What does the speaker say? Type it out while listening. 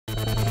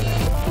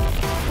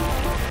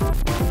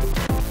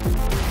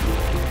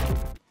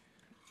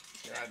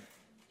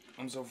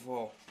I'm so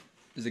full.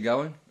 Is it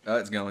going?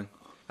 It's going.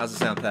 How's it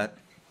sound, Pat?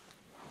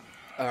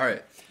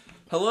 Alright.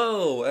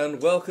 Hello,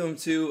 and welcome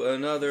to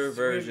another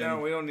version. No,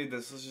 we don't need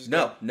this. Let's just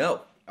go.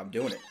 No, I'm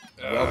doing it.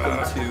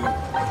 Welcome to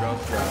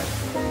Drunk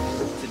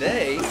Drive.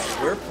 Today,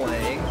 we're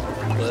playing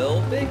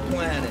Little Big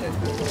Planet.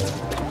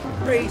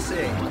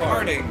 Racing.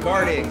 Karting.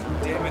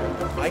 Damn it.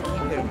 I keep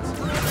hitting this.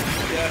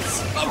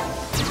 Yes. Oh,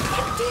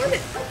 damn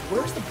it.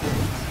 Where's the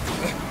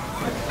brake?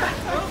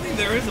 I don't think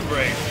there is a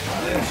brake.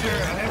 Yeah, sure.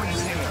 I haven't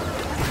seen it.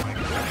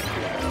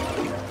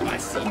 I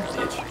see you,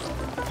 bitch.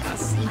 I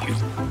see you.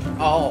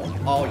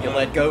 Oh, you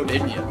let go,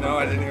 didn't you? No,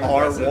 I didn't even R1.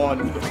 press it. I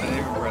didn't even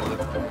press it.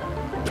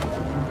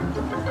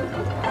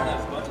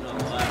 That button on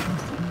the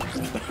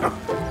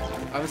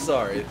left. I'm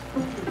sorry.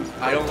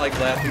 I don't like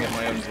laughing at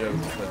my own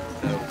jokes,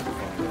 but that was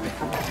fun with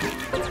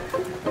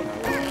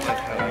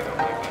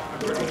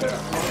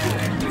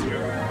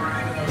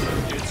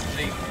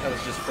me. That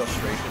was just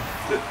frustration.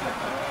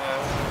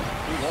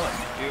 Who won?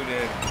 You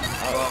did.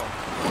 Oh.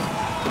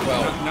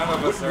 Well, none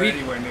of us are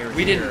anywhere near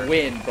We here. didn't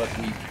win, but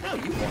we... No,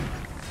 you won.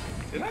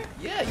 Did I?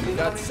 Yeah, you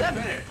got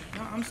 7.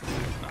 No, I'm still...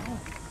 No.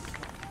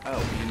 Oh,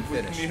 we didn't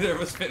finish. Neither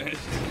of us finished.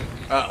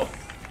 Oh.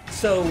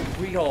 So,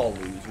 we all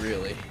lose,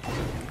 really.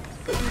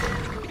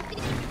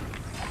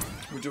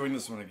 We're doing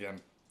this one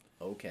again.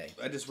 Okay.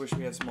 I just wish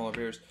we had smaller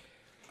beers.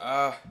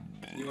 You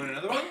want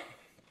another one?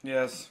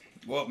 Yes.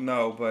 Well,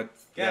 no, but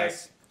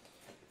yes.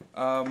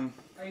 Are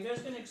you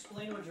guys gonna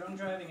explain what drunk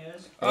driving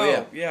is?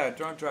 Oh yeah,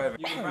 drunk driving.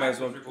 You can Might as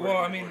well. practice recording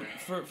Well, I mean,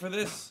 before. for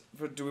this,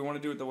 do we want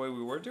to do it the way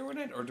we were doing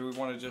it, or do we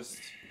want to just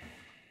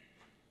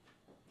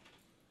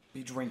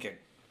be drinking?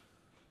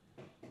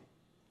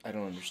 I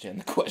don't understand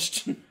the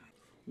question.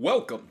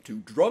 Welcome to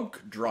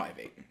Drunk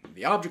Driving.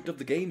 The object of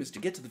the game is to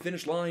get to the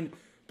finish line,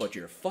 but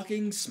you're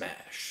fucking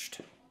smashed.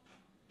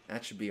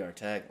 That should be our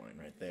tagline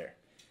right there.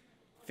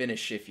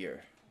 Finish if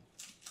you're...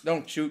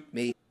 Don't shoot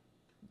me.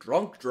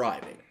 Drunk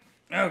Driving.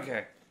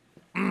 Okay.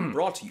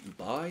 Brought to you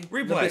by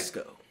Replay.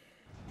 Nabisco.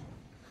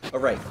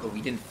 Alright, but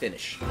we didn't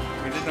finish. We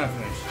did not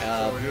finish.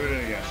 So we're doing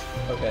it again.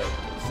 Okay,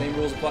 same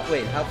rules apply.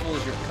 Wait, how full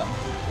is your cup?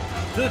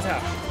 To the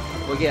top.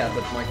 Well, yeah,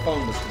 but my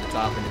phone was to the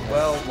top and it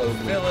Well, slowly...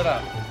 fill it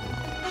up.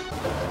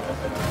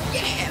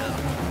 Yeah!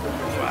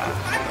 Wow.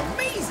 I'm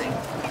amazing!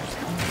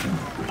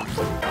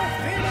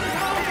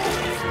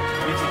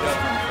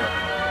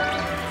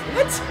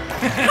 What?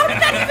 How did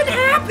that even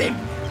happen?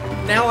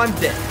 Now I'm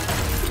dead.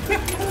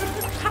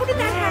 How did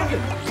that happen?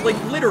 Like,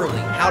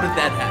 literally, how did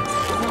that happen?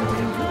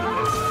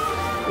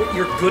 What,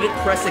 you're good at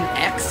pressing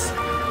X?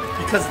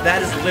 Because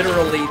that is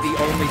literally the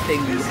only thing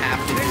you have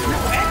to do.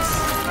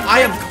 I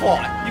am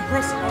caught. You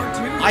press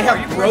R2? I have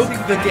broke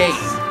the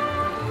game.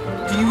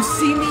 Do you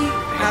see me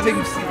having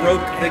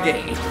broke the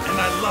game? And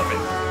I love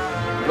it.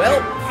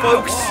 Well,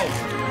 folks,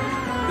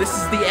 this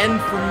is the end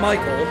for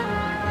Michael.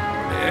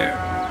 There.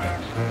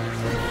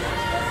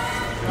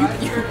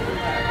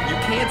 You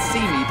can't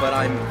see me, but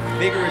I'm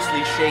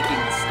vigorously shaking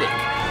the stick.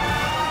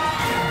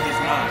 He's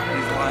not.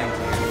 He's lying to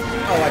you.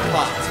 Oh, I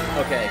popped.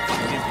 Okay.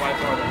 He's by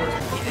far the worst.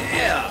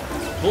 Yeah.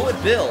 Bullet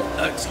Bill.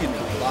 Excuse me.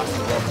 Lost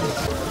the love.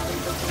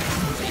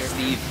 Hey,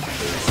 Steve.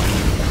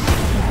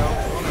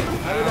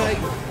 How did I...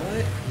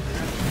 What?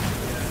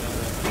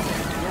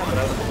 Yeah, but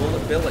I was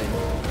bullet billing.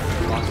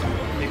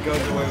 It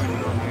goes away when you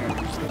go here.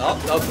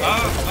 Oh, okay.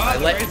 I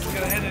let... It's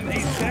gonna end in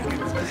 8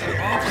 seconds. This is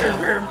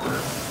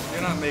awful.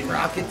 You're not making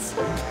rockets.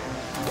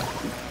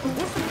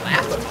 What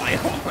lap am I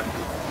on?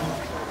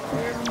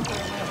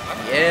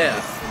 Yeah.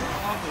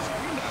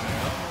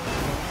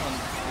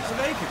 So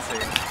they can see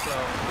it, so...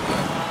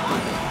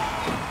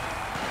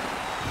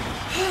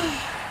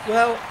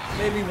 Well,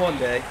 maybe one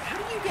day. How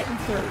do you get in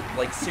third?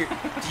 Like, do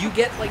you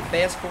get, like,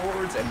 fast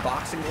forwards and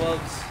boxing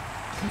gloves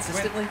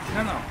consistently?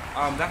 No.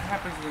 That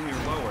happens when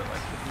you're lower,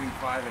 like between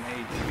 5 and 8,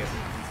 you get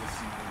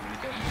consistently. When you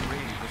get in 3,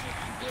 you just have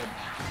to be good.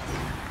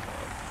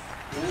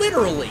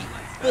 Literally,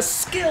 the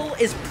skill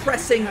is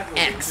pressing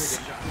X.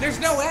 There's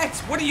no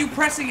X. What are you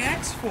pressing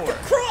X for?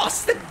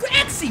 Cross the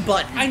Xy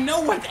button. I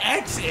know what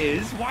X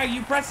is. Why are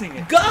you pressing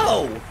it?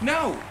 Go.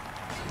 No.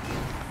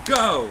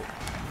 Go.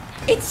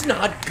 It's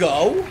not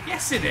go.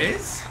 Yes, it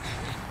is.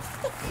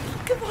 What the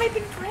fuck have I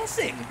been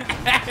pressing?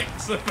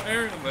 X,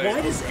 apparently.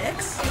 Why does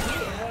X?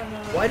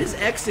 Why does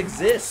X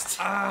exist?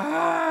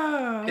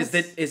 Is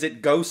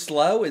it go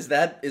slow? Is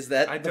that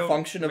the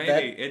function of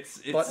that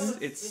button?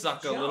 It's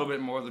suck a little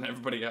bit more than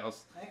everybody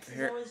else.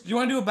 Here. Do you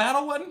want to do a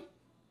battle one?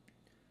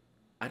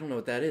 I don't know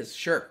what that is.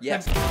 Sure.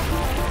 Yes.